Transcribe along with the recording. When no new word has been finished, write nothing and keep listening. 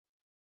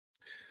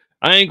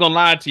I ain't gonna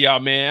lie to y'all,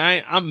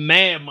 man. I'm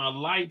mad my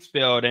lights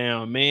fell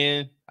down,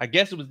 man. I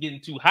guess it was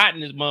getting too hot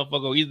in this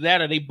motherfucker. Either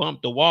that or they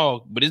bumped the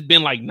wall. But it's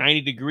been like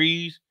 90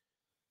 degrees.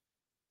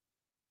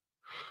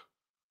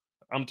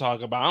 I'm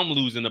talking about I'm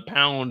losing a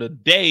pound a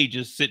day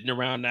just sitting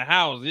around the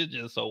house. It's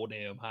just so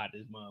damn hot,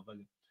 this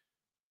motherfucker.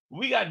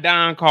 We got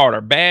Don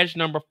Carter, badge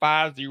number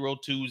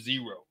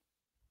 5020.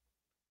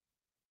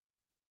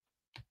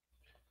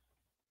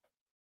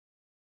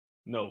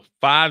 No,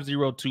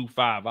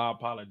 5025. I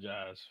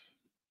apologize.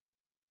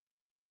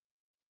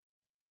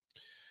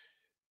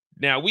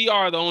 Now, we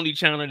are the only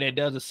channel that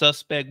does a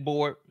suspect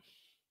board.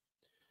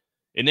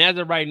 And as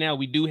of right now,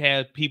 we do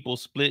have people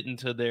split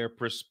into their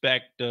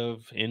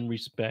respective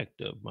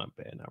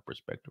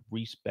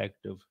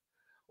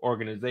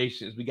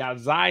organizations. We got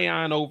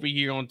Zion over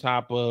here on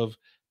top of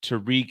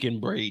Tariq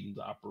and Brayden's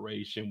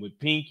operation with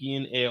Pinky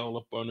and L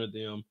up under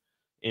them.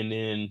 And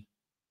then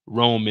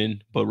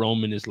Roman, but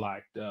Roman is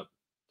locked up.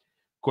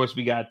 Of course,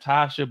 we got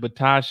Tasha, but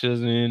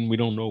Tasha's in. We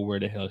don't know where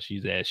the hell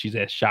she's at. She's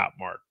at Shop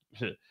Mart,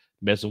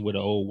 messing with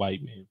an old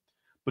white man.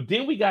 But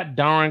then we got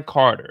Don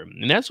Carter,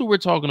 and that's what we're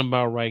talking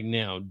about right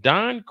now.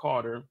 Don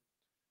Carter,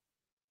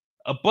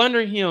 up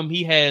under him,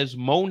 he has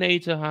Monet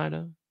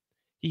Tejada,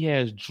 he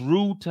has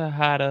Drew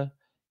Tejada,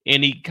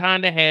 and he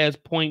kind of has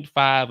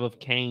 0.5 of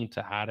Kane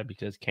Tejada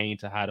because Kane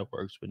Tejada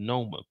works with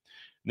Noma.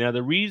 Now,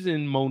 the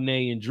reason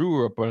Monet and Drew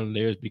are up under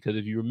there is because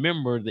if you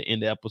remember the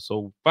end of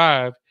episode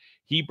 5,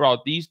 he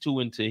brought these two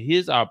into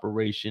his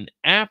operation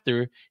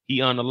after he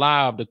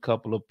unalived a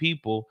couple of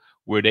people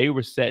where they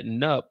were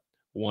setting up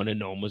one of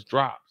Noma's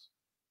drops.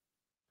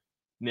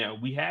 Now,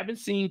 we haven't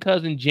seen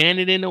cousin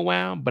Janet in a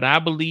while, but I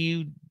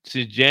believe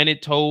since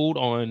Janet told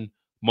on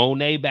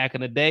Monet back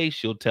in the day,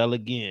 she'll tell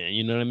again.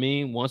 You know what I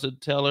mean? Once a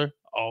teller,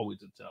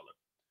 always a teller.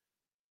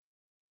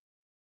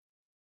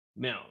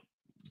 Now,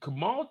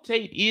 Kamal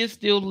Tate is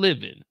still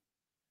living.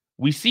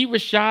 We see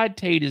Rashad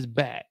Tate is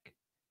back.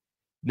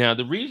 Now,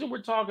 the reason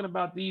we're talking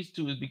about these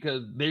two is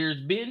because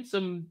there's been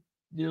some,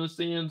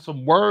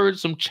 some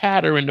words, some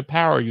chatter in the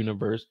power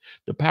universe,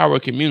 the power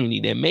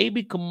community, that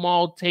maybe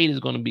Kamal Tate is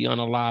going to be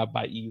unalived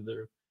by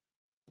either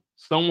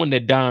someone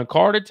that Don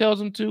Carter tells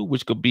him to,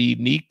 which could be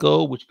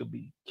Nico, which could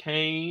be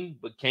Kane,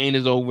 but Kane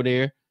is over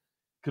there.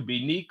 Could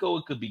be Nico,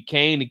 it could be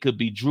Kane, it could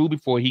be Drew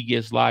before he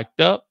gets locked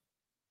up.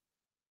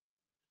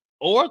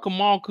 Or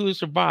Kamal could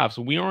survive,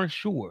 so we aren't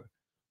sure.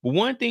 But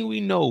one thing we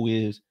know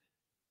is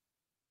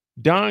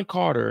Don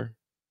Carter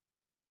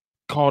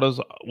called us,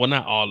 well,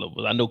 not all of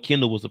us. I know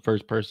Kendall was the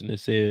first person that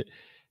said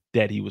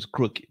that he was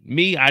crooked.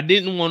 Me, I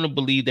didn't want to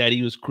believe that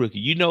he was crooked.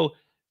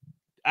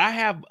 I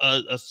have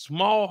a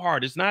small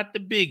heart. It's not the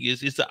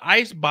biggest. It's an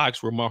ice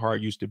box where my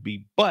heart used to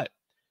be. But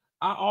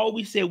I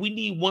always said we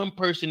need one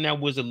person that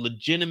was a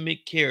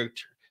legitimate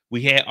character.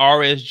 We had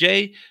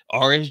RSJ.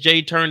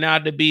 RSJ turned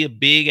out to be a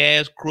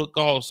big-ass crook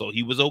also.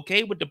 He was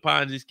okay with the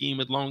Ponzi scheme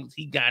as long as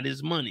he got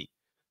his money.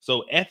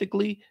 So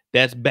ethically,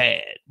 that's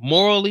bad.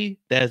 Morally,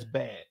 that's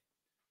bad.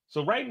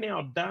 So right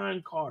now,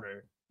 Don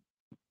Carter,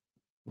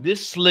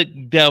 this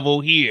slick devil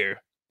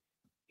here,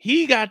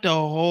 he got the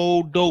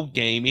whole dope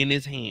game in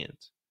his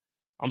hands.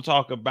 I'm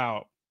talking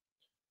about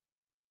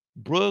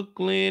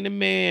Brooklyn and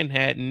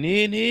Manhattan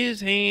in his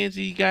hands.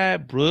 He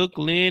got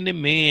Brooklyn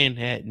and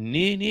Manhattan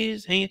in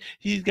his hands.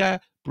 He's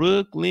got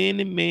Brooklyn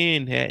and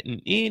Manhattan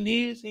in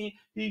his hands.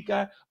 He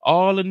got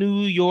all of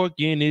New York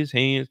in his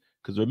hands.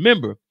 Because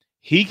remember,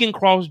 he can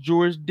cross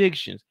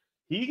jurisdictions.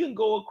 He can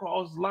go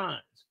across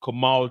lines.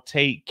 Kamal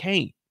Tate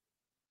can't.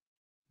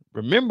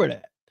 Remember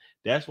that.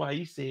 That's why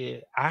he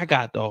said, I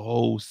got the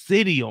whole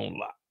city on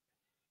lock.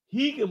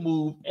 He can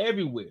move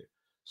everywhere.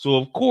 So,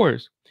 of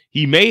course,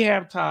 he may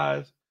have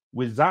ties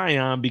with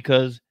Zion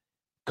because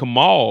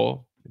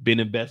Kamal been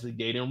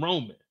investigating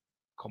Roman.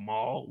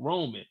 Kamal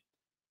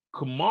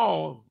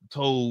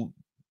told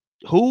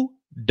who?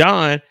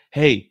 Don,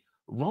 hey,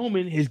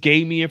 Roman has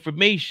gave me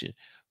information.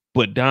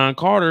 But Don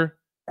Carter,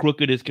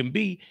 crooked as can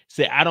be,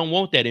 said, I don't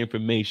want that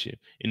information.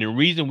 And the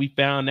reason we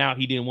found out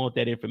he didn't want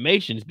that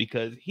information is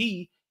because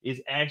he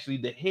is actually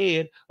the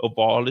head of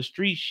all the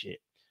street shit.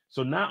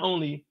 So not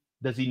only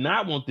does he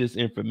not want this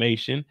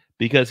information,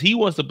 because he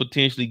wants to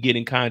potentially get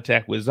in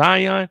contact with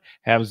Zion,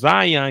 have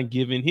Zion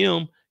giving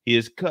him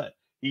his cut.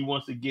 He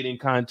wants to get in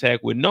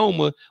contact with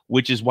Noma,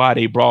 which is why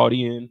they brought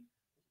in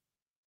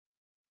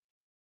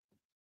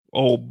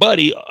old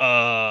buddy,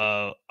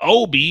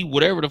 Obi,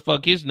 whatever the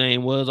fuck his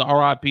name was,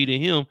 RIP to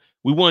him.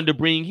 We wanted to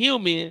bring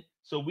him in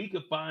so we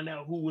could find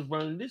out who was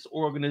running this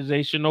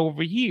organization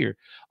over here.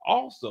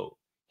 Also,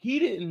 he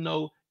didn't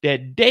know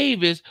that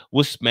Davis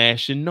was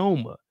smashing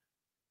Noma.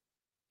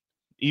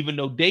 Even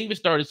though Davis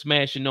started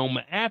smashing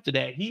Noma after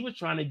that, he was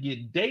trying to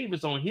get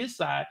Davis on his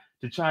side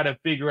to try to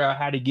figure out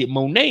how to get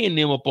Monet and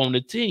them up on the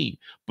team.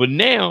 But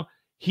now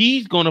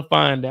he's going to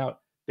find out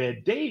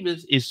that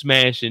Davis is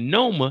smashing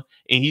Noma,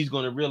 and he's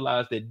going to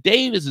realize that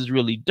Davis is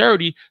really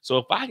dirty. So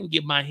if I can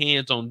get my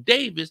hands on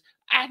Davis,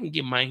 I can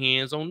get my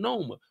hands on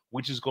Noma,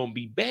 which is going to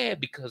be bad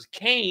because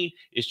Kane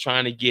is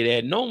trying to get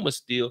at Noma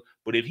still.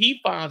 But if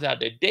he finds out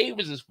that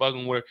Davis is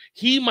fucking with her,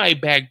 he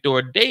might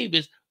backdoor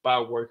Davis, by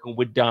working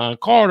with Don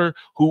Carter,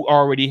 who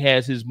already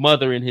has his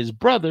mother and his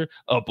brother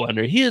up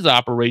under his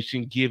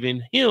operation,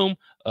 giving him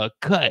a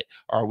cut.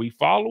 Are we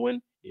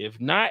following? If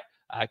not,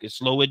 I can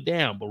slow it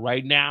down. But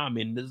right now, I'm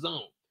in the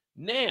zone.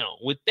 Now,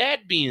 with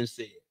that being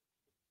said,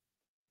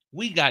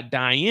 we got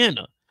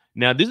Diana.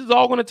 Now, this is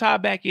all going to tie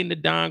back into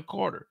Don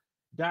Carter.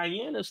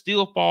 Diana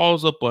still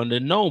falls up under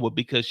Noma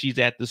because she's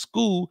at the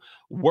school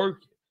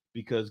working.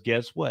 Because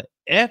guess what?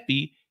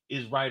 Effie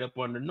is right up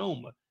under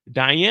Noma.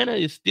 Diana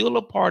is still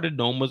a part of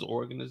Noma's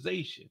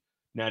organization.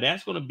 Now,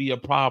 that's going to be a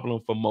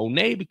problem for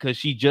Monet because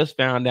she just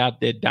found out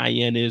that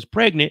Diana is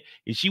pregnant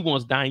and she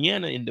wants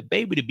Diana and the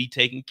baby to be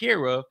taken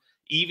care of,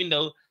 even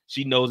though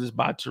she knows it's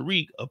by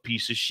Tariq, a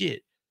piece of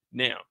shit.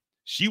 Now,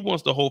 she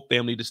wants the whole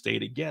family to stay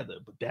together,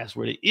 but that's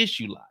where the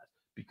issue lies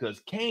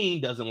because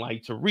Kane doesn't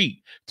like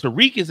Tariq.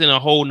 Tariq is in a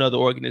whole nother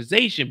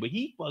organization, but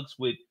he fucks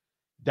with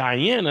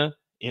Diana,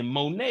 and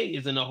Monet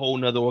is in a whole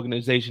nother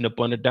organization up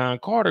under Don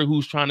Carter,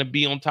 who's trying to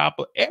be on top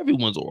of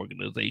everyone's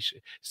organization.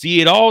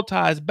 See, it all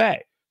ties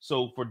back.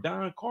 So for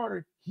Don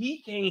Carter,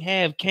 he can't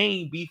have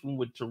Kane beefing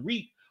with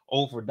Tariq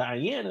over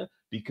Diana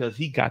because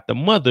he got the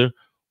mother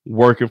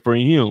working for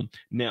him.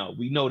 Now,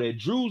 we know that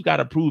Drew's got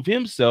to prove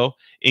himself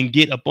and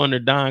get up under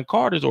Don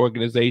Carter's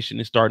organization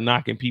and start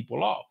knocking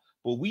people off.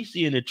 But we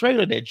see in the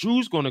trailer that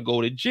Drew's going to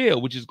go to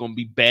jail, which is going to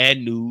be bad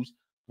news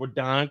for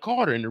Don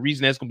Carter. And the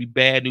reason that's going to be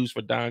bad news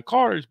for Don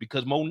Carter is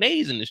because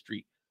Monet's in the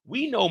street.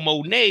 We know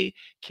Monet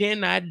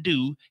cannot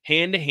do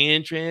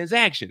hand-to-hand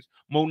transactions.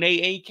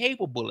 Monet ain't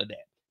capable of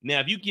that.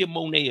 Now, if you give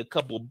Monet a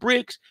couple of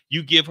bricks,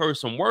 you give her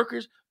some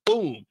workers,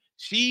 boom.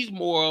 She's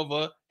more of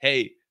a,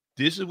 hey,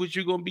 this is what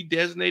you're going to be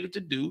designated to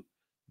do.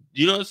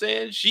 You know what I'm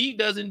saying? She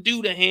doesn't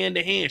do the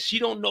hand-to-hand. She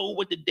don't know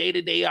what the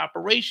day-to-day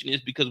operation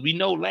is because we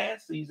know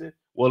last season,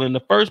 well, in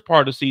the first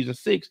part of season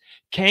 6,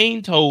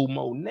 Kane told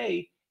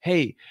Monet,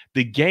 hey,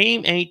 the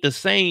game ain't the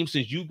same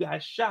since you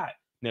got shot.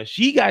 Now,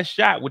 she got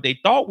shot, what they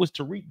thought was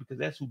Tariq because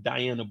that's who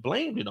Diana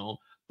blamed it on,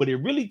 but it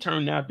really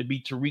turned out to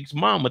be Tariq's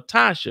mama,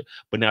 Tasha.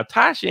 But now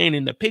Tasha ain't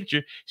in the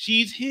picture.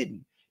 She's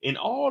hidden. And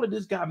all of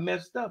this got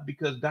messed up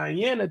because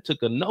Diana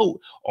took a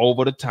note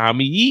over to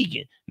Tommy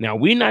Egan. Now,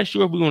 we're not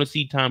sure if we're going to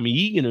see Tommy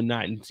Egan or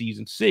not in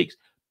season 6,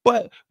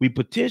 but we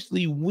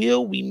potentially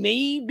will. We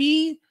may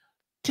be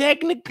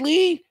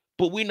technically,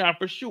 but we're not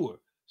for sure.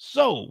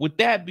 So, with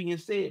that being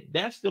said,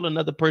 that's still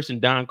another person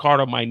Don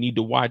Carter might need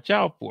to watch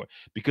out for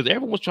because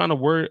everyone's trying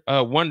to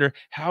wonder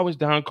how is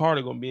Don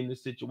Carter going to be in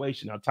this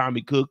situation. Now,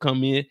 Tommy could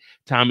come in.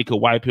 Tommy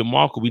could wipe him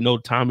off because we know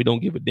Tommy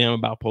don't give a damn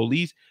about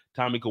police.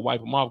 Tommy could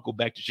wipe him off, go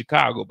back to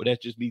Chicago, but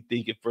that's just me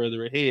thinking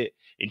further ahead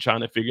and trying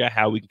to figure out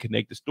how we can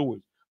connect the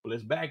stories. But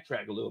let's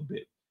backtrack a little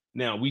bit.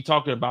 Now, we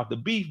talking about the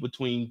beef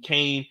between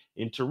Kane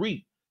and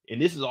Tariq,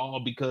 and this is all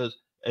because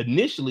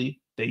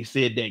initially they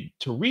said that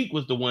Tariq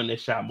was the one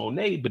that shot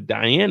Monet, but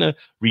Diana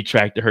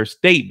retracted her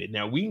statement.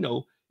 Now, we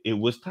know it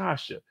was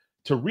Tasha.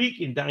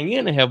 Tariq and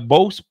Diana have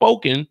both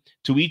spoken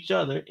to each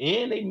other,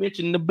 and they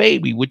mentioned the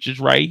baby, which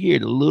is right here,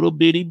 the little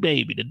bitty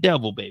baby, the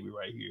devil baby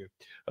right here,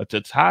 a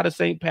Tejada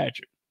St.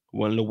 Patrick.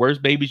 One of the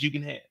worst babies you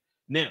can have.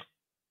 Now,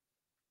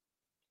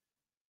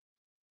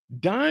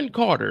 Don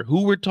Carter,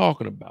 who we're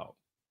talking about,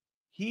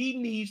 he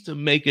needs to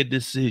make a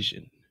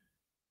decision.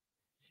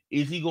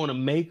 Is he going to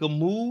make a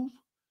move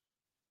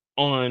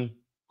on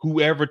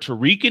whoever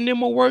Tariq and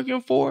them are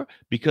working for?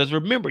 Because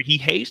remember, he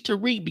hates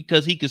Tariq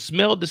because he could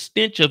smell the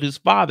stench of his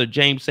father,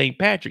 James St.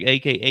 Patrick,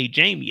 a.k.a.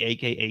 Jamie,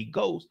 a.k.a.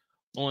 Ghost,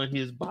 on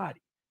his body.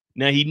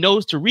 Now, he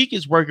knows Tariq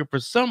is working for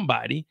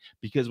somebody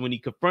because when he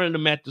confronted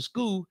him at the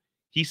school,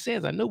 he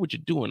says, I know what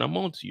you're doing. I'm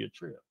onto your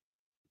trail.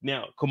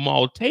 Now,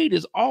 Kamal Tate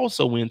is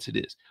also into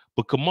this,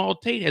 but Kamal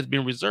Tate has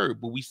been reserved.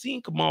 But we've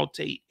seen Kamal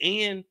Tate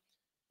and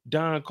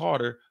Don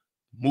Carter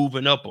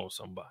moving up on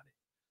somebody.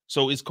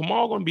 So is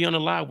Kamal going to be on the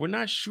line? We're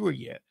not sure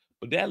yet,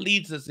 but that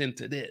leads us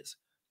into this.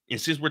 And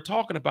since we're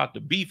talking about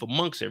the beef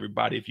amongst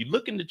everybody, if you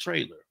look in the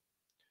trailer,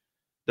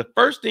 the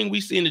first thing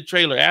we see in the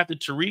trailer after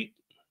Tariq,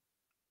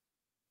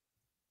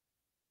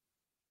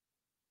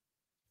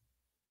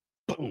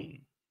 boom.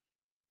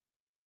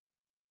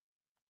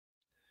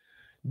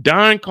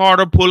 Don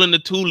Carter pulling the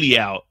toolie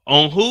out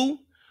on who?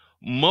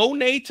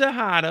 Monet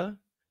Tejada,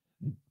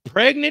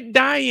 pregnant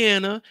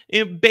Diana,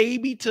 and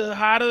baby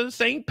Tejada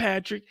St.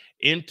 Patrick,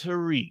 and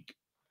Tariq.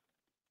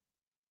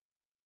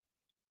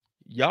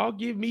 Y'all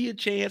give me a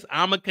chance.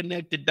 I'ma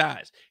connect the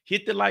dots.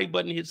 Hit the like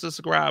button, hit the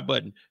subscribe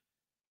button.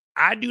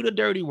 I do the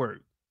dirty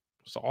work.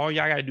 So all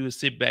y'all gotta do is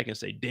sit back and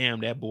say,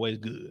 damn, that boy's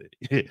good.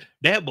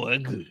 That boy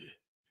good.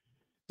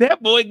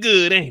 That boy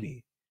good, ain't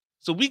he?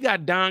 So we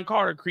got Don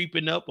Carter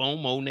creeping up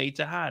on Monet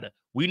Tejada.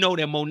 We know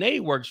that Monet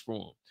works for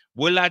him.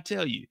 What'll I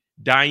tell you?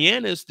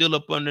 Diana is still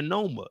up under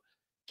Noma. Not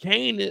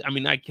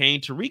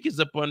Kane, Tariq is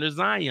up under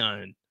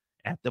Zion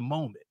at the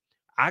moment.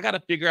 I got to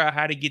figure out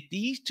how to get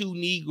these two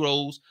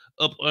Negroes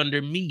up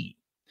under me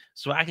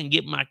so I can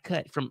get my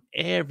cut from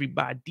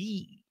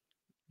everybody.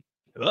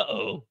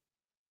 Uh-oh.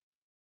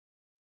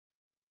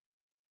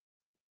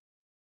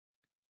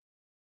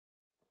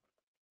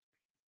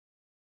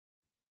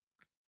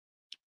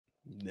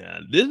 Now,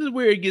 this is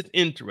where it gets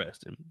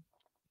interesting.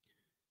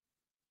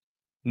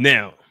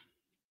 Now,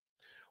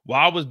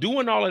 while I was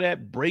doing all of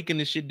that, breaking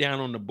the shit down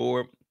on the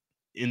board,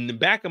 in the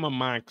back of my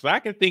mind, because I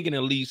can think in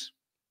at least,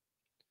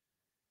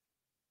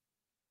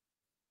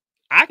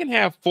 I can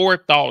have 4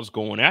 thoughts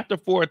going. After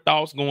 4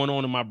 thoughts going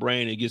on in my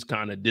brain, it gets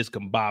kind of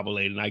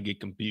discombobulated and I get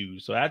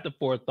confused. So after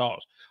 4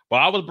 thoughts,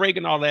 while I was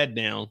breaking all that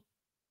down,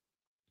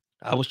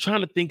 I was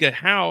trying to think of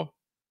how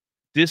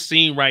this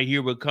scene right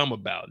here would come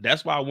about.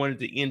 That's why I wanted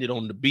to end it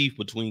on the beef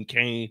between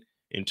Kane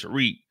and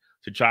Tariq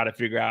to try to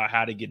figure out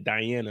how to get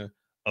Diana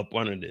up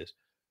under this.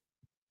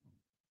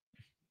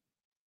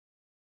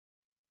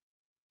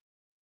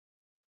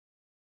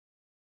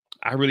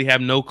 I really have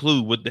no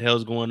clue what the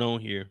hell's going on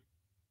here.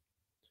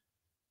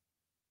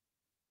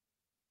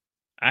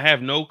 I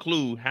have no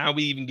clue how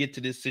we even get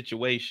to this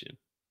situation.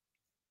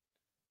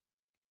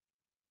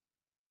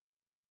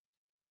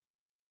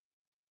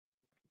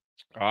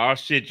 Oh,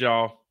 shit,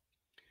 y'all.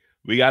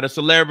 We got a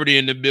celebrity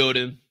in the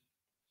building.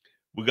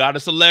 We got a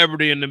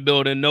celebrity in the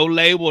building. No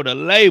label to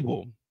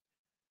label.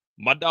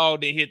 My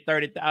dog did hit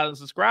 30,000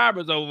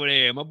 subscribers over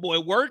there. My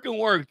boy working.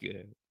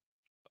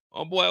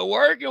 My boy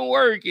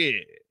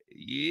working.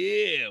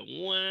 Yeah.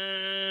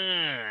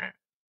 Wow.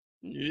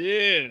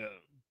 Yeah.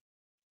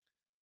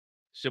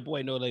 It's your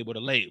boy No Label to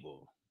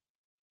Label.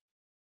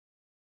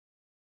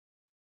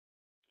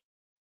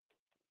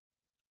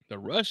 The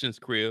Russian's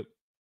crib.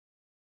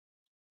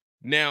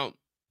 Now,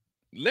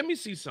 let me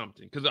see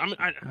something. Because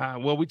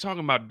well, we're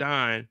talking about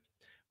Don,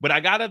 but I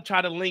gotta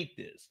try to link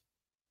this.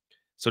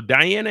 So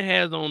Diana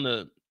has on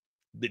the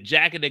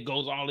jacket that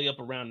goes all the way up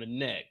around the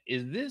neck.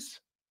 Is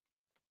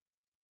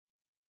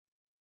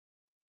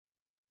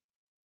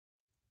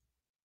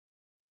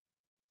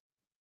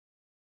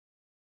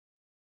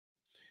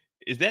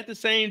that the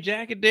same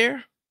jacket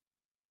there?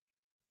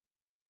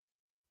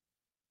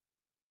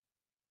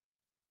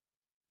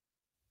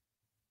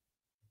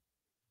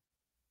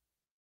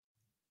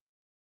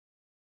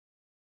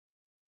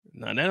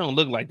 No, that don't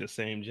look like the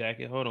same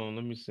jacket. Hold on,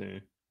 let me see.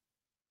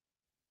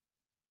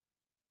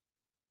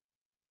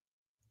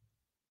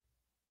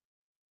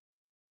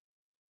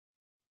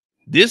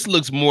 This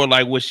looks more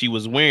like what she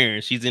was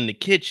wearing. She's in the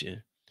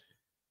kitchen.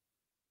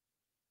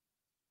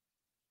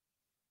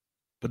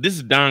 But this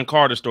is Don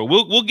Carter's story.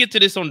 We'll get to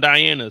this on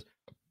Diana's.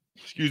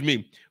 Excuse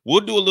me.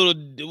 We'll do a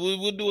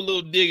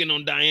little digging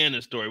on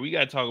Diana's story. We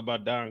got to talk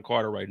about Don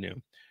Carter right now.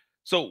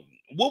 So,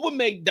 what would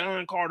make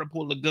Don Carter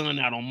pull a gun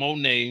out on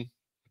Monet,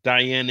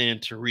 Diana, and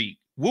Tariq?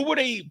 What were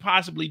they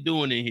possibly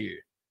doing in here?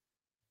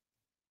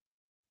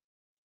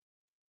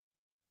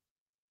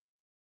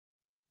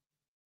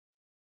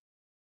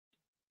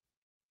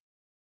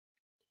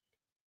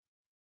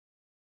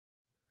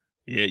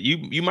 Yeah,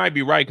 you might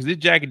be right because this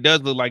jacket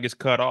does look like it's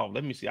cut off.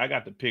 Let me see. I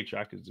got the picture.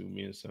 I can zoom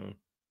in some.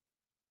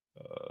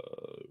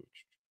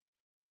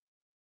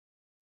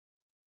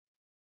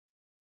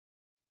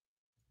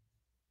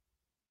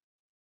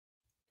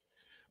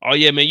 Oh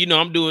yeah, man. You know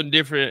I'm doing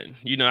different.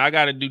 You know I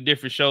got to do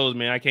different shows,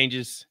 man. I can't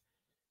just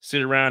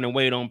sit around and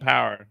wait on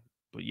power.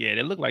 But yeah,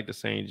 they look like the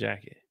same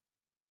jacket.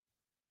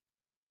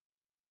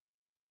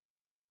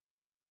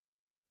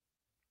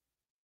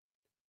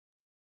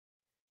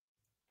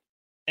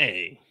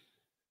 Hey.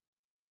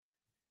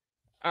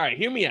 All right,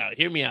 hear me out.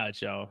 Hear me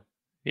out, y'all.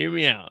 Hear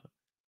me out.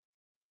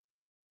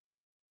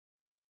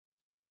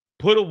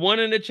 Put a 1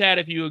 in the chat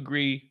if you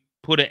agree.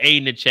 Put an 8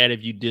 in the chat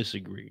if you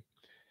disagree.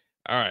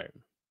 All right.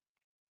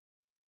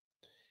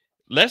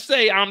 Let's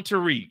say I'm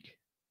Tariq.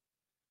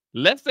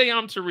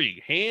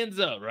 Hands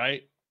up,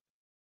 right?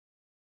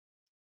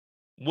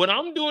 What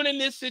I'm doing in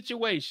this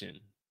situation,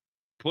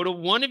 put a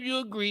 1 if you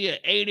agree, an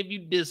 8 if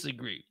you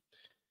disagree.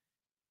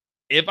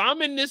 If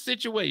I'm in this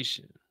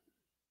situation,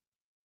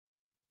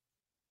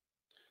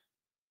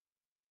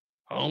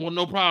 I don't want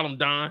no problem,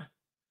 Don.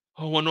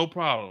 I don't want no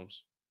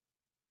problems.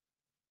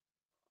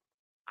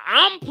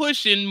 I'm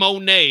pushing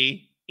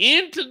Monet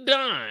into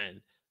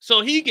Don so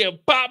he can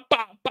pop.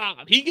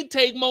 He can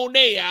take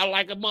Monet out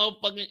like a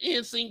motherfucking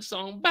NSYNC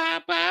song.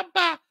 Bye.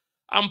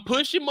 I'm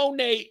pushing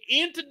Monet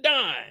into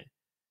Don.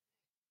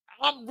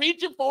 I'm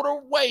reaching for the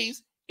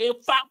waist and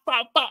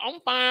pop. I'm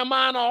firing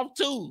mine off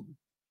too.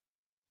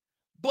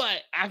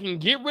 But I can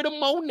get rid of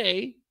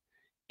Monet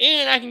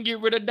and I can get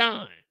rid of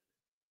Don.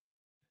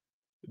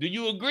 Do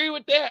you agree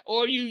with that?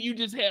 Or you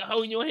just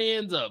holding your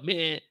hands up,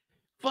 man?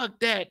 Fuck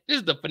that. This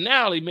is the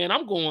finale, man.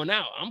 I'm going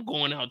out.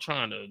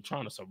 Trying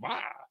to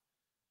survive.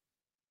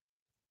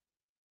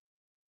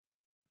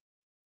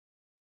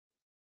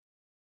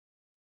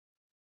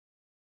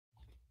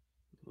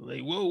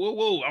 Like,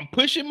 whoa. I'm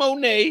pushing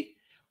Monet.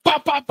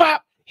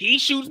 Pop. He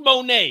shoots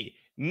Monet.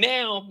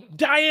 Now,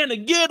 Diana,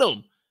 get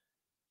him.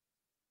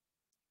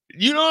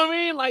 You know what I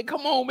mean? Like,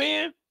 come on,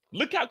 man.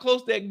 Look how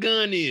close that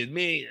gun is,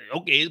 man.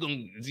 Okay,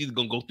 it's either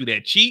gonna go through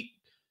that cheek.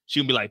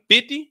 She'll be like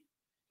 50.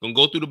 Gonna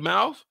go through the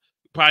mouth,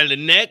 probably the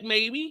neck,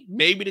 maybe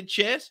the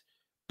chest.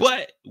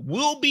 But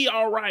we'll be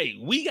all right.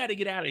 We got to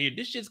get out of here.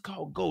 This shit's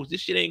called Ghost.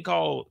 This shit ain't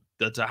called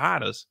the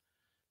Tejadas.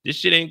 This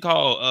shit ain't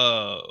called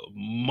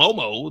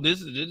Momo.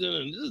 This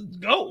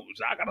goes.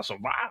 I gotta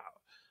survive.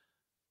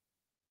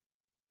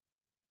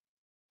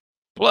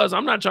 Plus,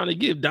 I'm not trying to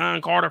give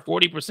Don Carter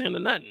 40%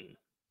 of nothing.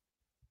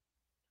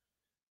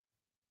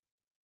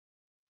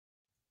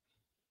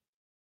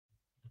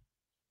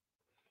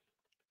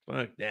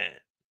 Fuck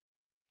that.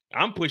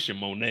 I'm pushing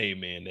Monet,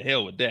 man. The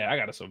hell with that. I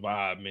gotta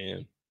survive,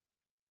 man.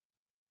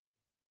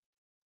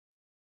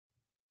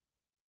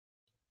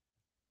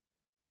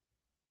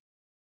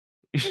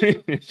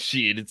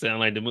 Shit, it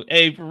sound like the movie.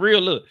 Hey, for real,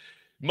 look.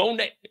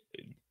 Monet.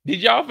 Did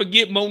y'all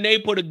forget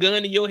Monet put a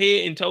gun in your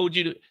head and told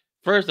you to?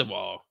 First of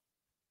all,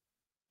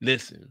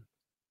 listen.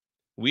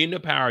 We in the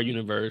power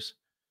universe.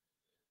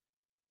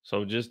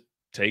 So just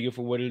take it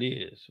for what it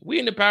is. We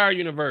in the power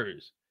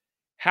universe.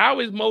 How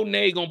is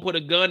Monet gonna put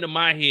a gun to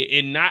my head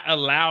and not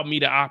allow me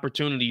the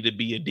opportunity to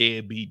be a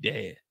deadbeat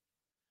dad?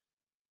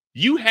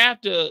 You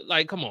have to,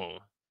 like, come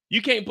on.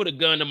 You can't put a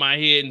gun to my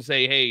head and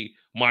say, hey,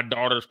 my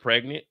daughter's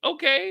pregnant.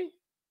 Okay.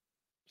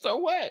 So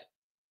what?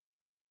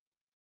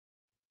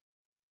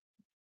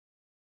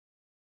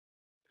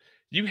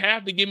 You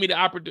have to give me the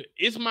opportunity.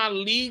 It's my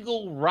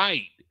legal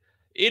right.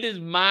 It is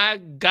my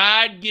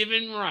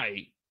God-given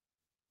right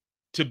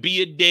to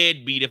be a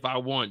deadbeat if I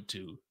want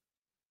to.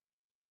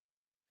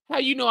 How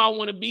you know I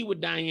want to be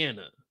with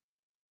Diana?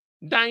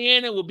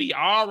 Diana will be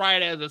all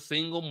right as a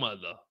single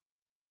mother.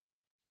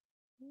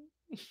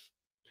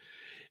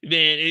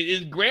 Then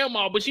it's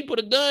grandma, but she put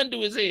a gun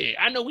to his head.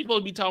 I know we supposed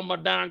to be talking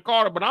about Don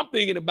Carter, but I'm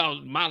thinking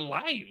about my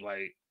life.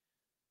 Like,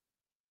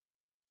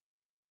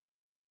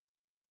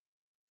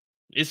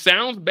 it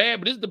sounds bad,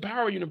 but it's the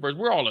power universe.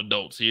 We're all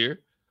adults here.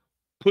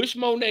 Push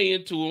Monet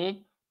into him.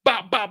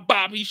 Bop, bop,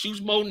 bop. He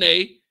shoots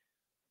Monet.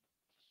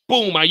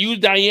 Boom. I use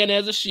Diana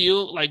as a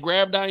shield. Like,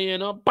 grab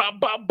Diana. Bop,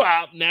 bop,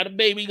 bop. Now the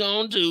baby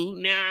gone too.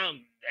 Now,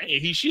 hey,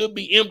 he should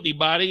be empty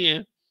by the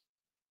end.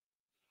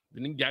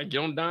 Then you gotta get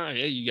on Don.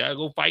 Hey, you gotta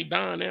go fight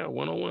Don now,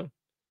 one-on-one.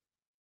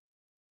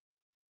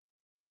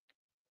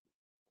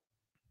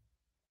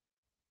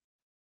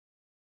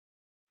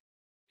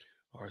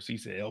 RC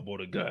said elbow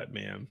to gut,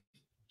 man.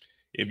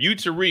 If you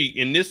Tariq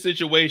in this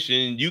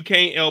situation, you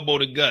can't elbow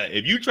the gut.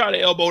 If you try to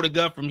elbow the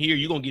gut from here,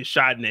 you're gonna get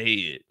shot in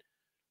the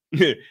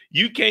head.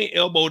 You can't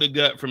elbow the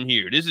gut from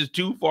here. This is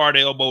too far to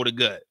elbow the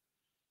gut.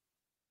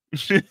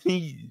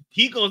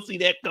 He gonna see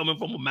that coming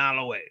from a mile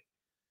away.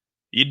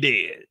 You're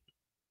dead.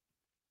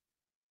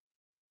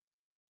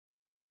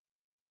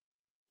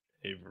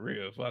 Hey, for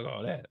real, fuck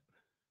all that.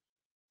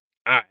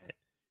 All right,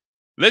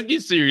 let's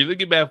get serious. Let's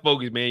get back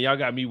focused, man. Y'all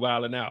got me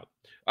wilding out.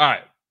 All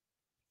right.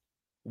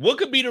 What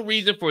could be the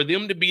reason for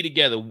them to be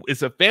together?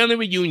 It's a family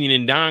reunion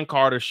and Don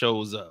Carter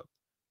shows up.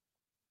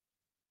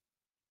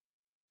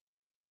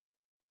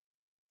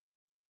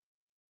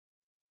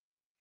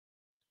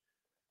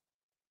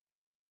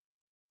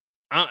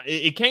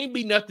 It can't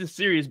be nothing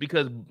serious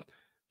because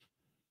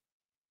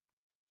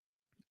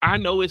I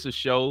know it's a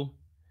show,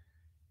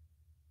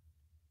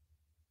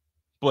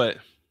 but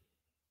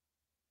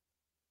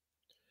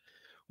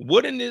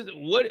what in this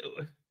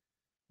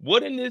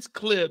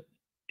clip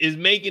is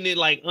making it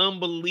like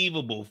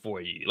unbelievable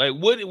for you? Like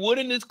what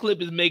in this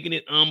clip is making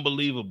it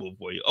unbelievable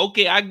for you?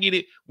 Okay, I get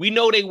it. We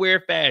know they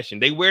wear fashion,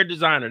 they wear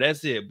designer.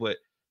 That's it. But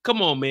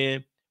come on,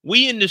 man,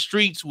 we in the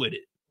streets with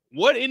it.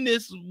 What in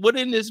this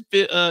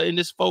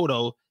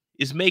photo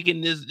is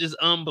making this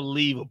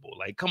unbelievable?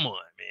 Like, come on,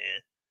 man.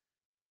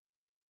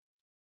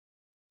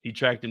 He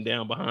tracked him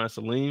down behind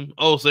Salim.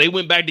 Oh, so they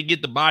went back to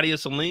get the body of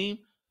Salim.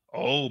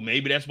 Oh,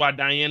 maybe that's why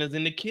Diana's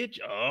in the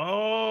kitchen.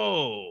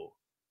 Oh.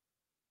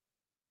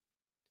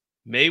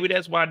 Maybe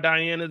that's why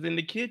Diana's in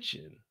the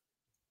kitchen.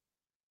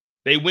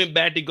 They went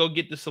back to go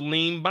get the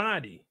Salim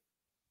body.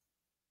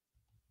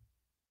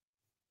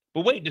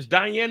 But wait, does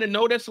Diana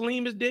know that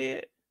Salim is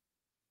dead?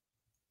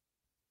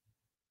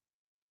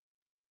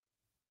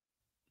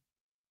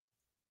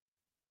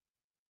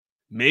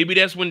 Maybe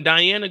that's when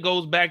Diana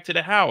goes back to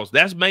the house.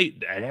 That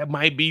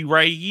might be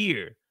right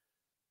here.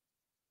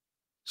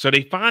 So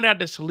they find out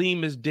that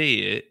Salim is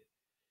dead.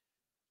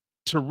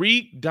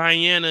 Tariq,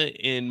 Diana,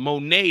 and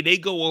Monet, they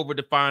go over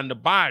to find the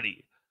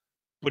body.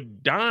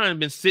 But Don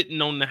been sitting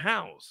on the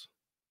house.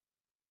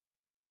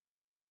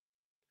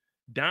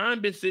 Don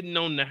been sitting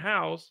on the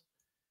house,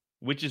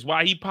 which is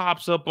why he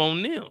pops up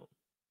on them.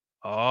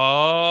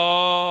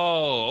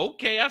 Oh,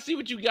 okay. I see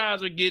what you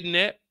guys are getting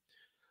at.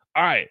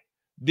 All right.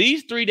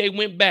 These three, they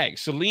went back.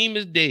 Salim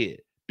is dead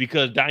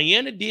because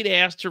Diana did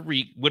ask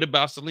Tariq, what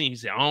about Salim? He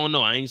said, I don't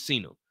know. I ain't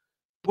seen him.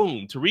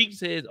 Boom. Tariq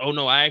says, oh,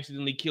 no, I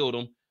accidentally killed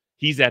him.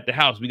 He's at the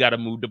house. We got to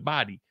move the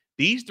body.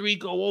 These three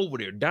go over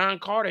there. Don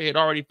Carter had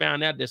already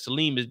found out that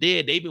Salim is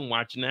dead. They've been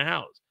watching the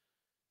house.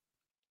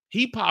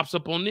 He pops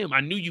up on them.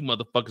 I knew you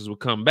motherfuckers would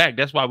come back.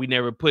 That's why we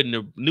never put in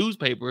the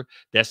newspaper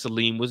that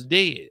Salim was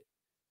dead.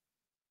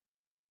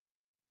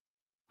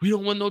 We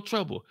don't want no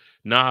trouble.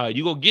 Nah,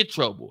 you gonna get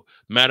trouble.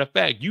 Matter of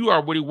fact, you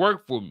already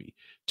work for me.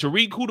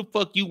 Tariq, who the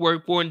fuck you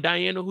work for? And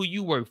Diana, who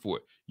you work for?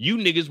 You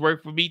niggas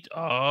work for me.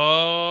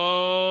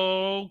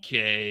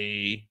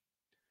 Okay.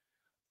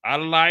 I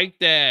like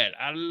that.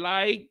 I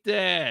like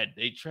that.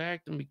 They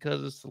tracked him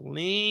because of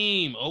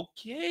Salim.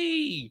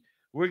 Okay.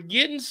 We're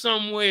getting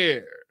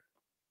somewhere.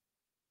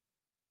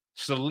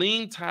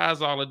 Salim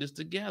ties all of this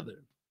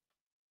together.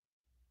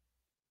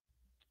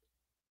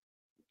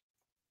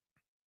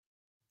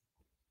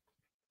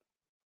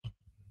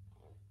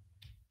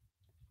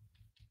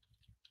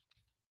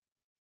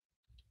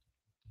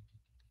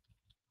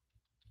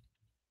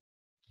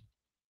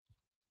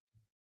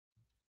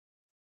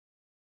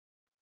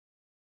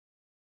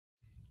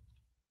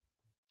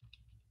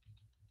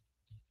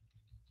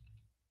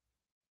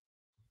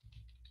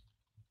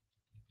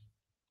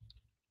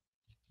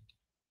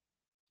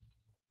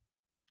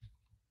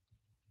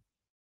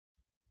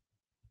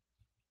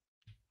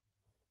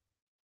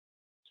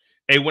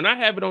 Hey, when I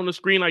have it on the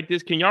screen like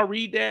this, can y'all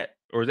read that?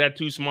 Or is that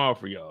too small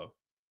for y'all?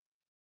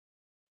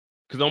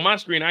 Because on my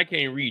screen, I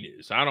can't read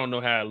it. So I don't know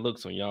how it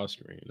looks on y'all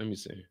screen. Let me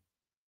see.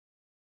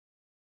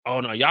 Oh,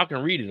 no, y'all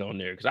can read it on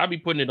there. Because I'll be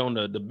putting it on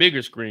the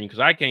bigger screen because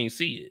I can't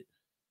see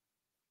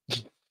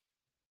it.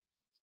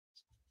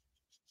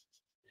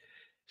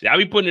 See, I'll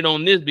be putting it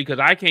on this because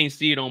I can't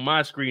see it on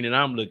my screen and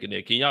I'm looking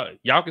at. Can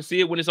y'all can see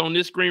it when it's on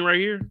this screen right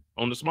here?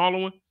 On the smaller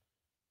one?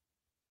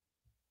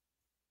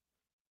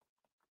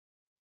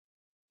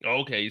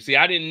 Okay. See,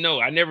 I didn't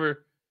know. I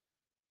never,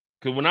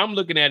 because when I'm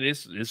looking at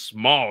it, it's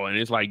small and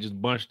it's like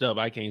just bunched up.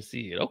 I can't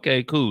see it.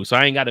 Okay, cool. So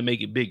I ain't got to make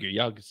it bigger.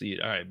 Y'all can see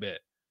it. All right, bet.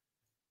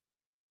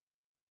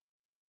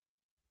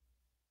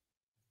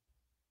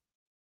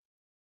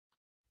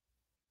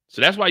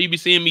 So that's why you be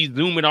seeing me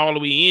zoom it all the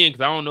way in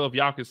because I don't know if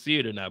y'all can see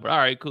it or not. But all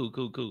right, cool.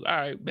 All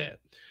right, bet.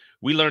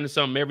 We learning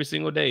something every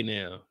single day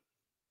now.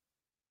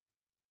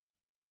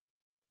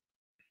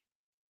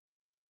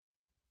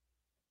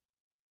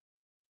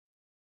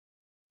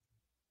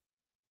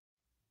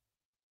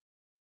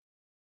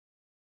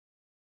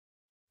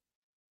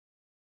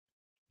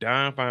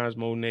 Don finds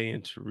Monet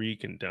and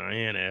Tariq and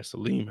Diane at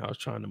Salim house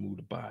trying to move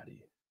the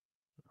body.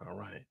 All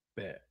right,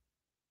 bet.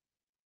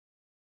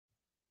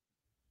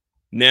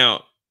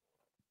 Now,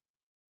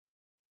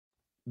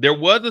 there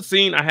was a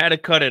scene I had to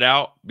cut it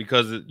out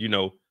because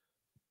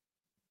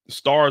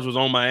Starz was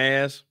on my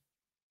ass.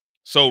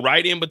 So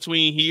right in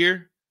between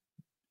here,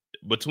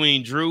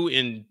 between Drew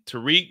and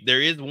Tariq,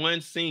 there is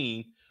one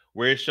scene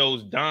where it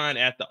shows Don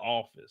at the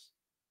office.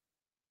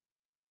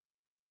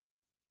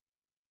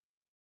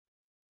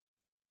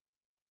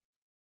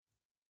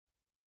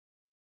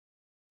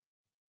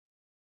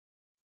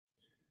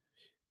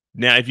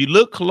 Now, if you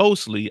look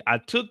closely, I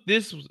took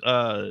this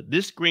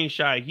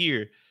screenshot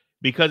here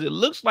because it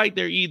looks like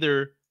they're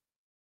either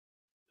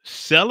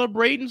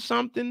celebrating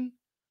something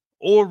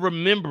or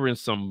remembering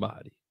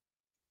somebody.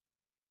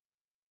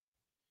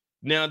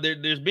 Now,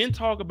 there's been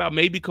talk about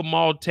maybe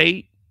Kamal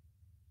Tate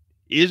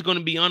is going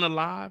to be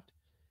unalived.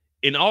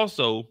 And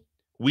also,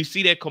 we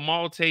see that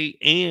Kamal Tate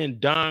and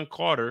Don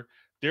Carter,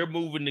 they're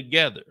moving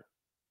together.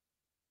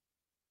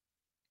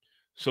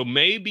 So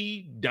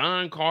maybe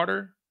Don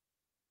Carter,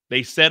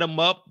 they set him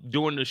up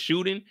during the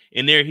shooting,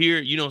 and they're here,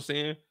 you know what I'm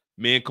saying?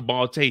 Man,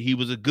 Kamal Tate, he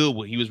was a good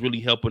one. He was really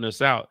helping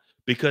us out.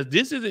 Because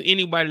this isn't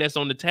anybody that's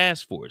on the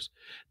task force.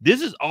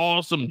 This is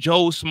all some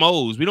Joe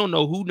Smos. We don't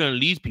know who none of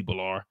these people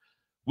are.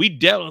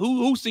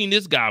 Who's seen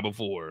this guy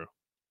before?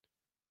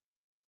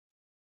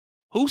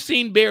 Who's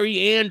seen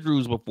Barry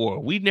Andrews before?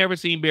 We've never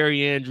seen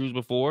Barry Andrews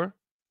before.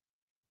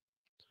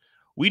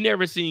 We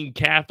never seen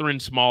Catherine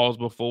Smalls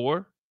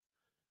before.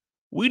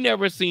 We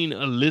never seen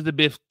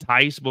Elizabeth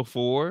Tice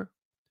before.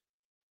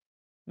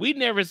 We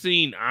never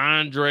seen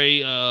Andre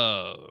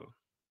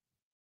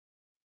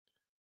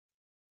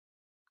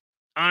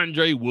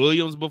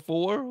Williams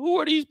before. Who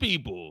are these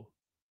people?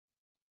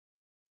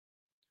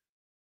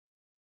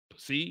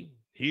 See,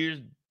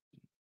 here's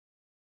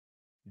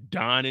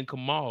Don and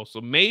Kamal. So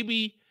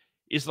maybe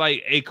it's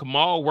like, hey,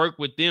 Kamal worked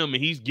with them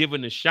and he's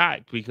given a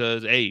shot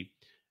because, hey,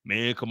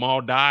 man,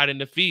 Kamal died in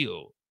the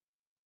field.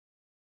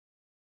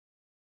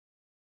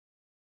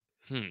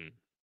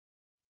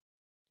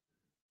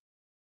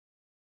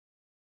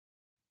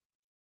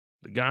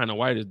 The guy in the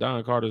white is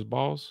Don Carter's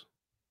boss.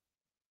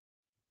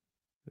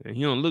 And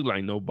he don't look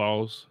like no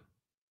boss.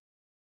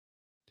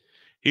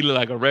 He look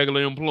like a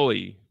regular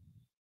employee.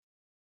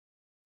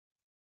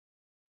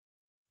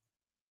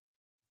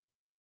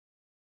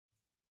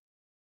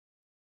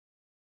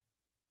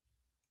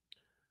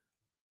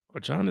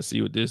 I'm trying to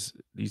see what these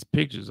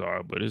pictures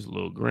are, but it's a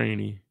little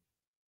grainy.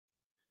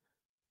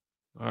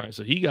 All right,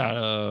 so he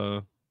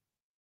got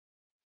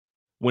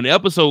when the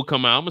episode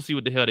come out, I'm gonna see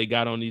what the hell they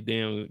got on these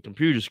damn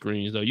computer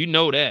screens though. You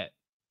know that.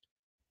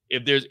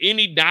 If there's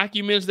any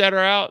documents that are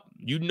out,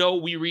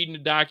 we reading the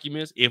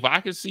documents. If I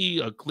can see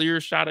a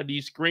clear shot of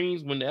these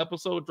screens when the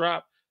episode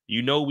drop,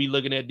 we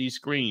looking at these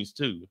screens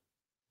too.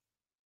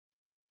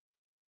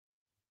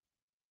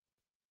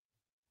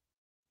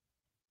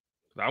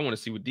 I want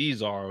to see what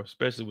these are,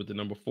 especially with the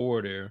number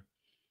 4 there.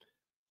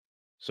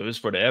 So it's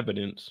for the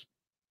evidence.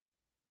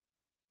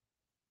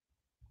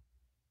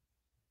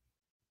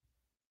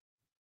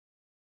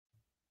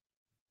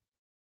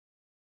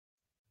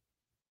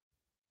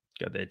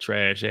 Got that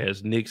trash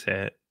ass Knicks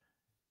hat.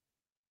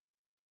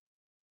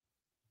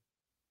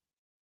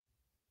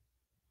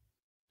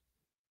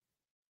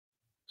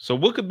 So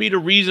what could be the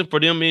reason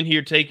for them in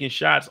here taking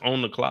shots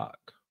on the clock?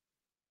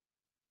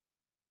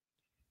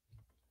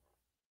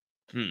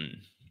 Because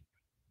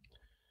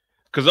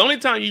the only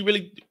time you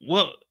really,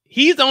 well,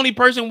 he's the only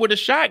person with a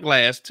shot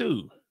glass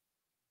too.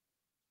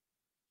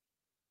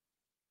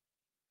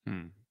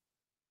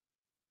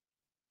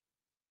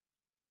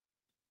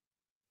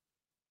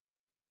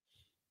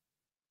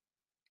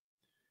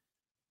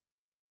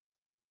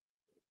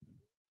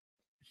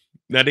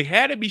 Now they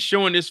had to be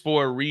showing this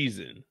for a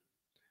reason.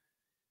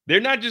 They're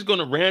not just going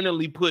to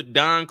randomly put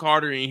Don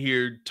Carter in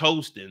here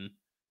toasting.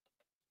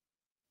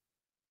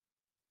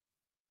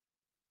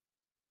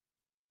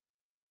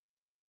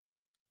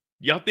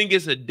 Y'all think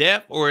it's a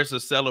death or it's a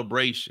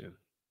celebration?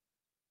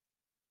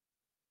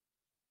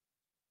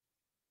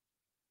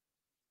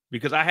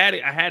 Because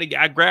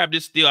I grabbed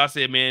this still. I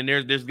said, man,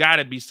 there's got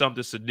to be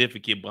something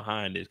significant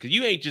behind this. Because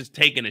you ain't just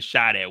taking a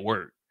shot at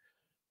work.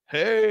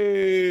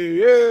 Hey,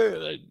 yeah,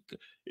 like,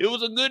 it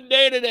was a good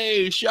day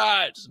today.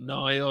 Shots.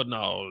 No, hell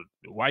no.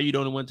 Why you the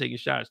only one taking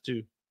shots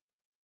too?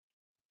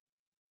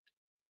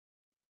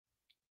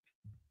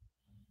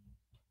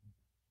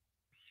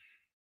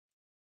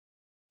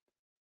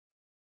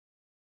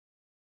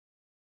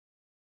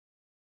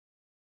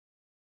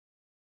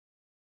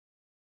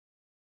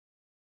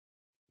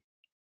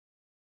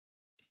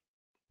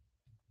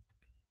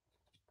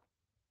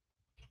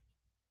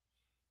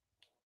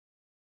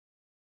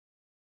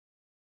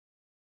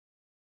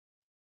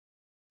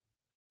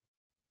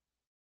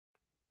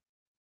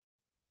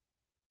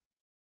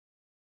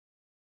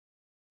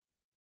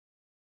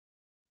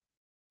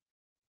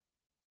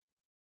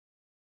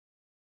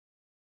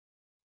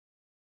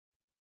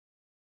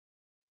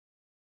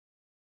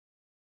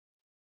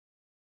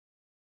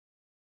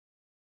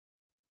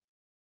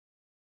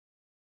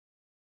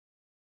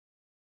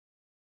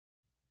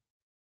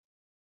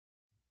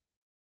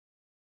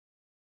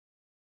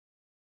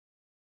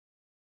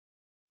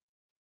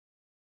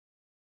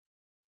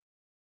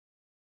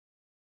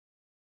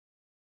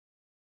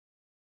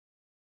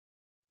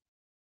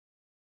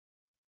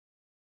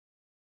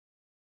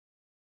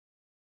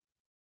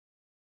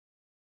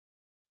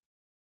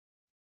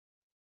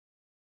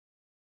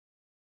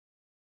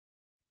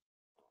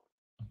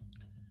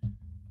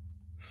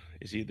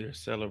 It's either a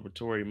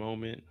celebratory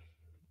moment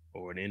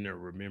or an inner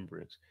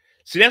remembrance.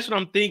 See, that's what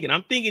I'm thinking.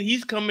 I'm thinking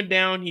he's coming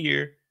down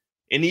here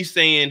and he's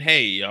saying,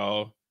 hey,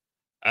 y'all,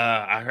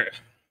 I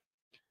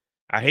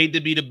hate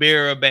to be the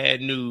bearer of bad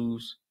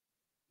news,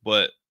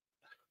 but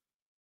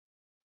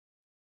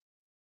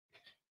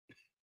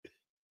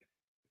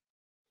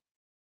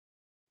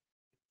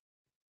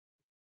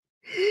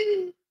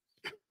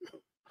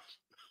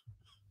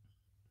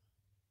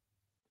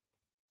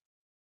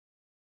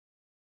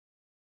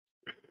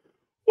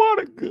what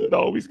a good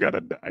always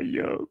gotta die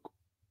young.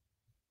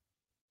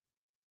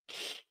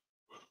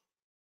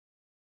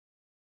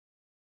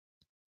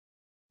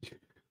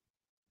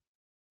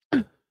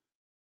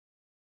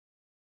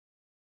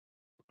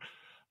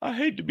 I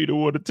hate to be the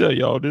one to tell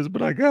y'all this,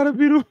 but I gotta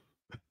be the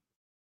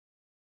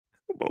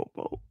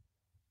Bobo.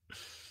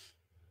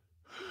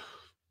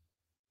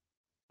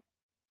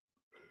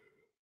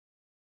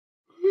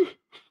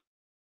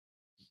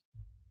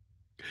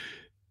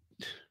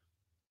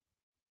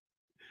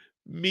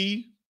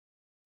 Me,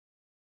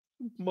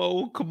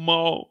 Mo,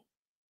 Kamal.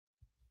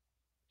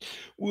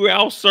 We were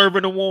out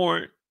serving a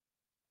warrant.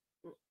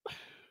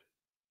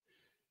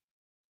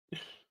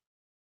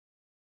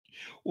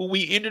 When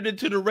we entered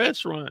into the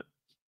restaurant,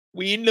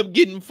 we ended up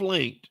getting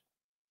flanked.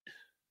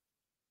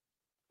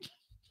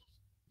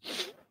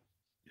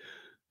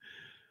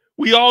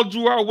 We all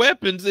drew our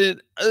weapons,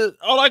 and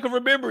all I can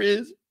remember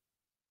is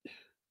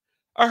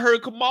I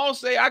heard Kamal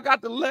say, "I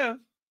got the left."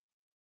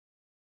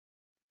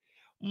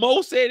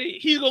 Mo said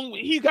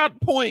he got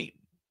point.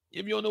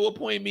 If you don't know what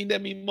point means,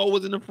 that means Mo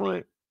was in the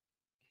front.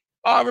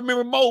 I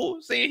remember Mo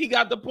saying he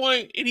got the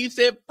point, and he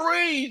said,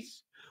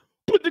 "Freeze!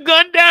 Put the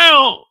gun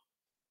down."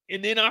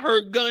 And then I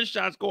heard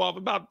gunshots go off,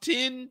 about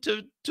 10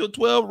 to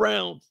 12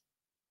 rounds.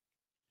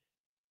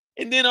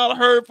 And then all I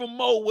heard from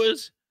Mo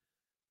was,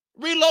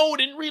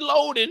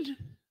 reloading.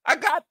 I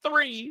got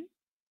 3.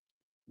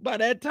 By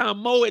that time,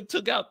 Mo had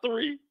took out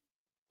 3.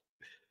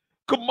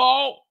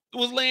 Kamal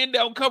was laying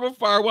down cover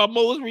fire while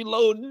Mo was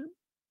reloading.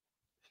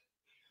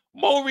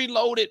 Mo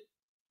reloaded.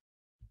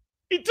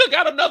 He took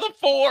out another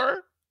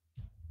 4.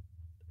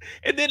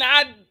 And then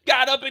I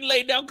got up and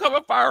laid down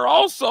cover fire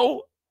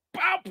also.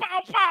 Pow,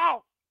 pow,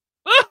 pow.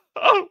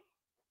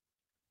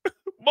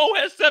 Mo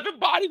had 7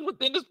 bodies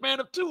within the span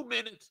of 2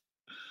 minutes.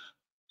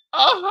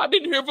 I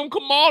didn't hear from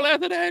Kamal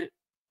after that.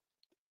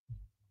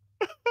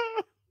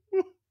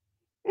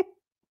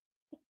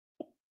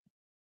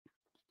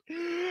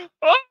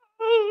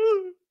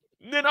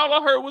 Then all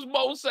I heard was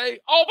Mo say,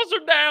 "Officer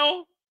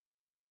down.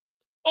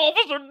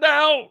 Officer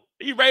down."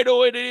 He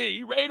radioed it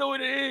in.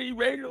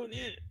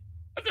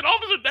 I said,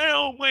 "Officer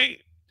down."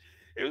 Wait.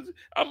 It was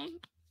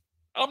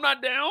I'm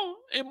not down.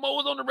 And Mo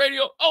was on the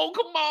radio. Oh,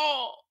 come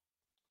on.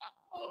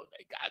 Oh,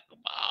 they got come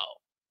on.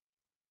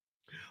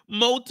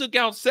 Mo took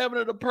out 7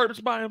 of the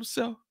perps by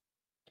himself.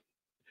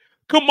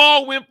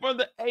 Kamal went for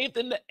the 8th,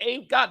 and the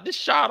 8th got the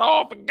shot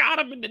off and got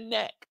him in the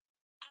neck.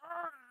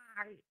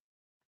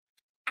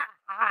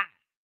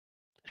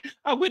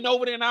 I went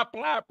over there and I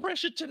applied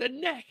pressure to the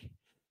neck.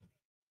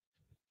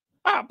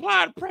 I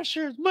applied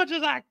pressure as much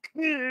as I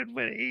could,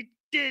 but he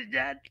did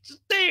that.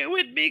 Stay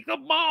with me,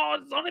 come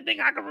on. It's the only thing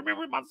I can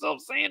remember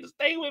myself saying to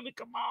stay with me,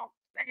 come on.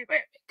 Stay with me,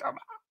 come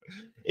on.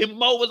 And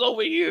Mo was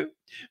over here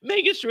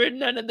making sure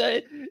none of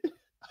the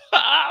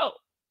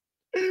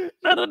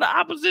none of the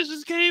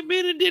oppositions came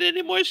in and did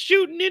any more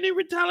shooting, any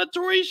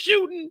retaliatory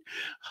shooting.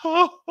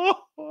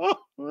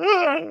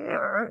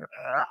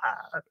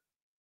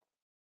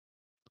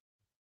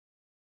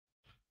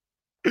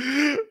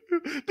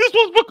 This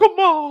was for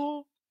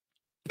Kamal.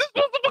 This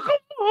was for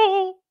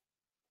Kamal.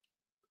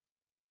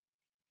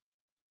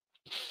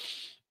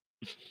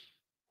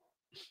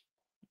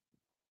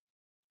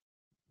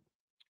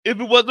 If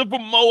it wasn't for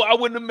Mo, I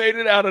wouldn't have made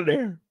it out of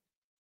there.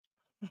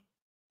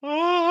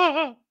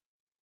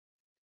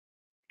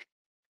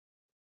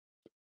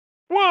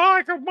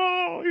 Why,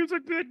 Kamal? He was a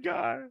good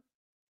guy.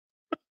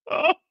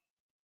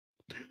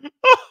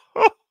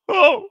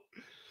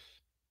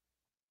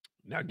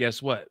 Now,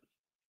 guess what?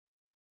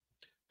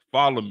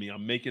 Follow me.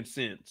 I'm making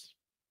sense.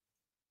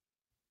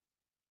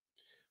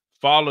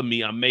 Follow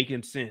me. I'm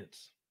making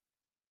sense.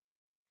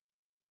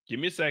 Give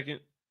me a second.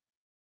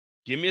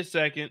 Give me a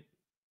second.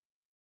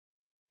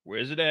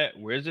 Where's it at?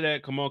 Where's it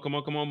at? Come on, come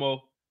on, come on,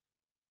 Mo.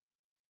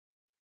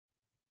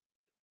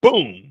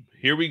 Boom.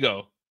 Here we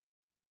go.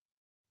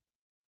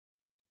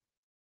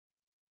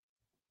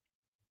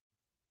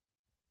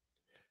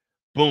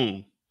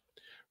 Boom.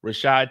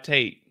 Rashad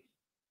Tate.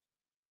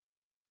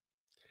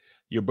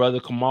 Your brother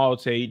Kamal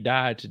Tate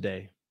died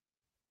today.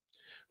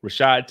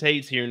 Rashad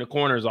Tate's here in the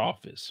coroner's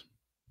office.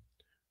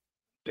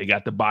 They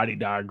got the body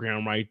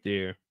diagram right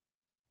there.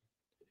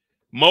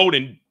 Mo,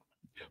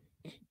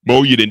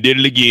 you done did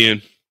it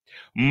again.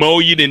 Mo,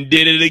 you done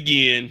did it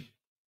again.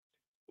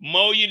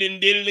 Mo, you done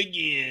did it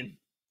again.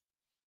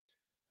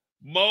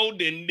 Mo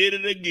done did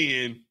it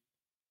again.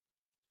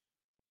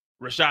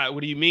 Rashad,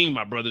 what do you mean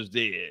my brother's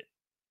dead?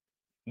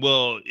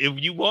 Well,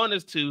 if you want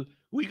us to,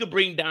 we could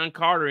bring Don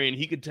Carter in.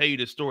 He could tell you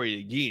the story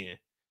again.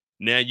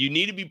 Now, you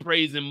need to be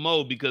praising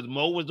Mo because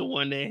Mo was the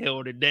one that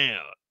held it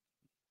down.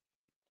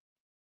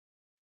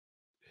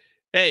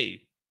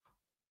 Hey,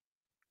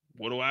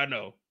 what do I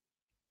know?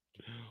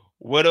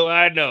 What do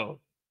I know?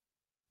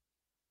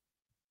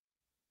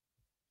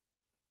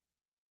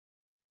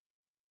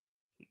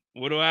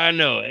 What do I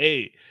know?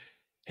 Hey,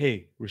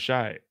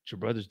 Rashad, your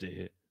brother's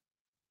dead.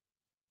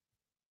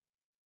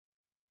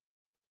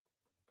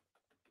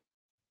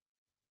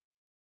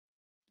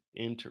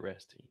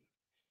 Interesting.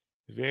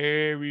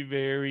 Very,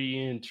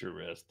 very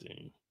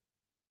interesting.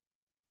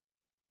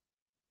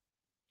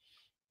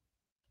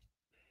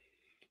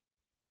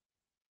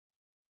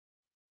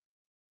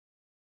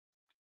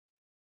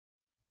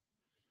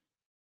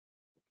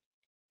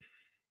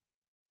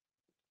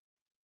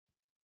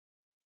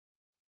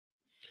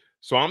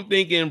 So I'm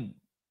thinking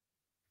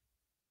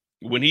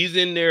when he's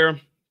in there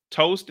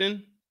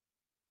toasting,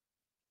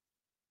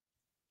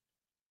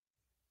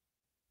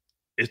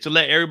 it's to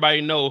let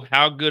everybody know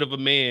how good of a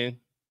man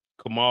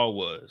Kamal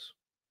was.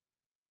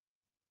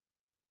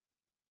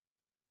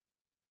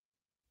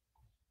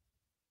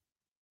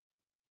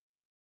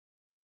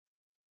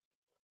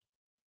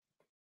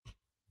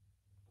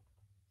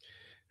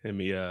 Let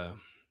me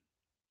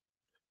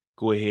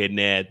go ahead and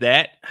add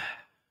that.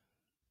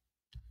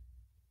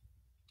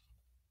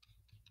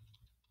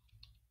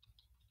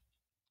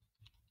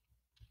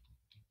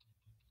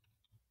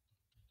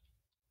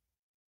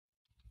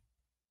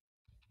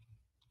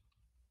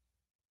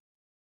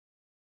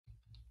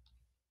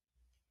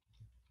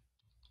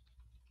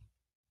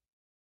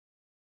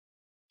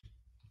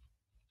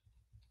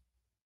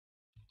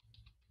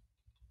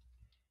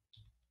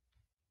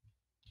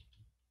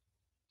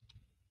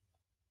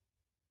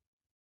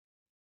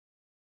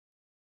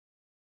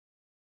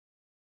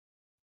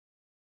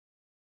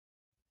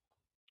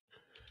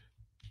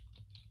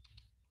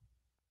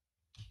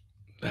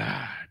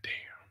 Ah, damn.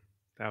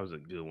 That was a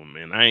good one,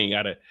 man. I ain't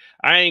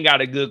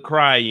got a good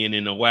cry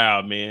in a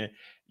while, man.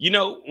 You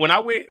know, when I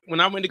went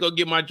to go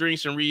get my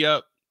drinks and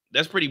re-up,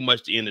 that's pretty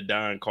much the end of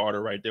Don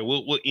Carter right there.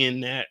 We'll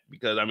end that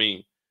because I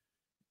mean,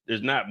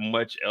 there's not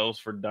much else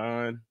for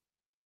Don.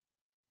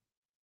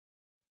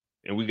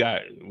 And we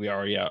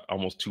already out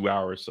almost 2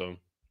 hours, so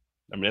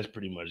I mean that's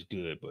pretty much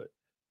good, but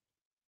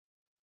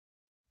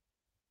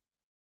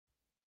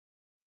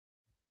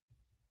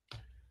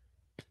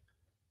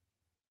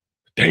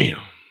damn.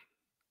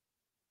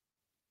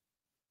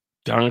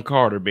 Don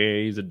Carter,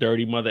 man, he's a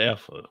dirty mother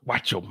effer.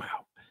 Watch your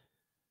mouth.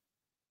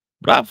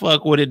 But I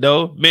fuck with it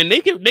though. Man, they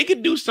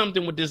could do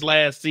something with this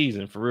last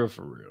season, for real,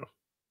 for real.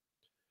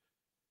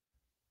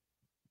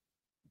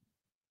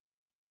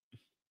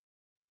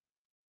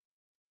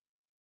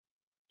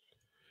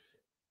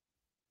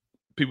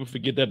 People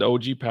forget that the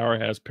OG Power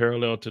has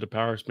parallel to the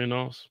Power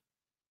spinoffs.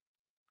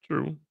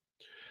 True.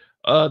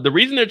 The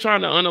reason they're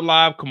trying to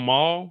unalive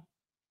Kamal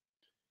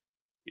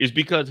is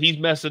because he's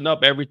messing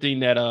up everything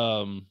that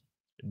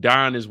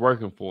Don is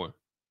working for.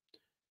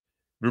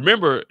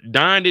 Remember,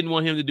 Don didn't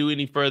want him to do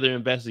any further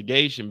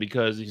investigation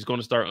because he's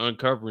going to start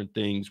uncovering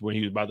things when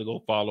he was about to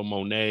go follow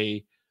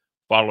Monet,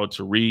 follow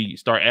Tariq,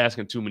 start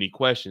asking too many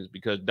questions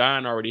because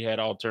Don already had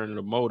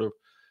alternative motive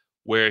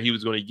where he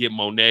was going to get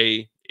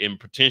Monet and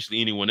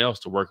potentially anyone else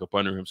to work up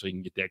under him so he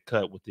can get that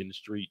cut within the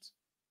streets.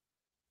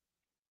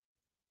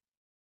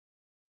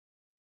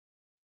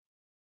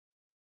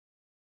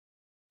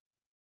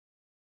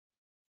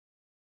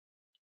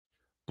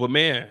 But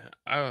man,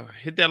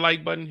 hit that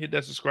like button, hit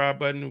that subscribe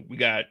button. We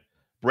got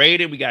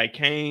Brayden, we got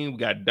Kane, we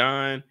got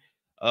Don.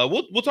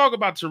 We'll talk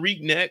about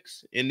Tariq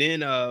next, and then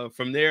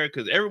from there,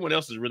 because everyone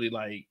else is really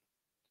like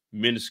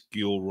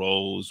minuscule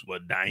roles.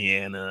 What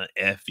Diana,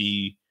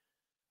 Effie,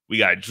 we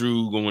got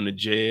Drew going to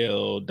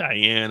jail,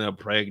 Diana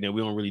pregnant.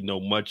 We don't really know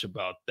much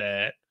about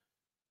that.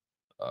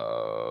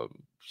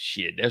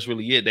 Shit, that's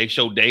really it. They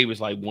show Davis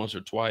like once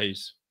or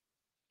twice.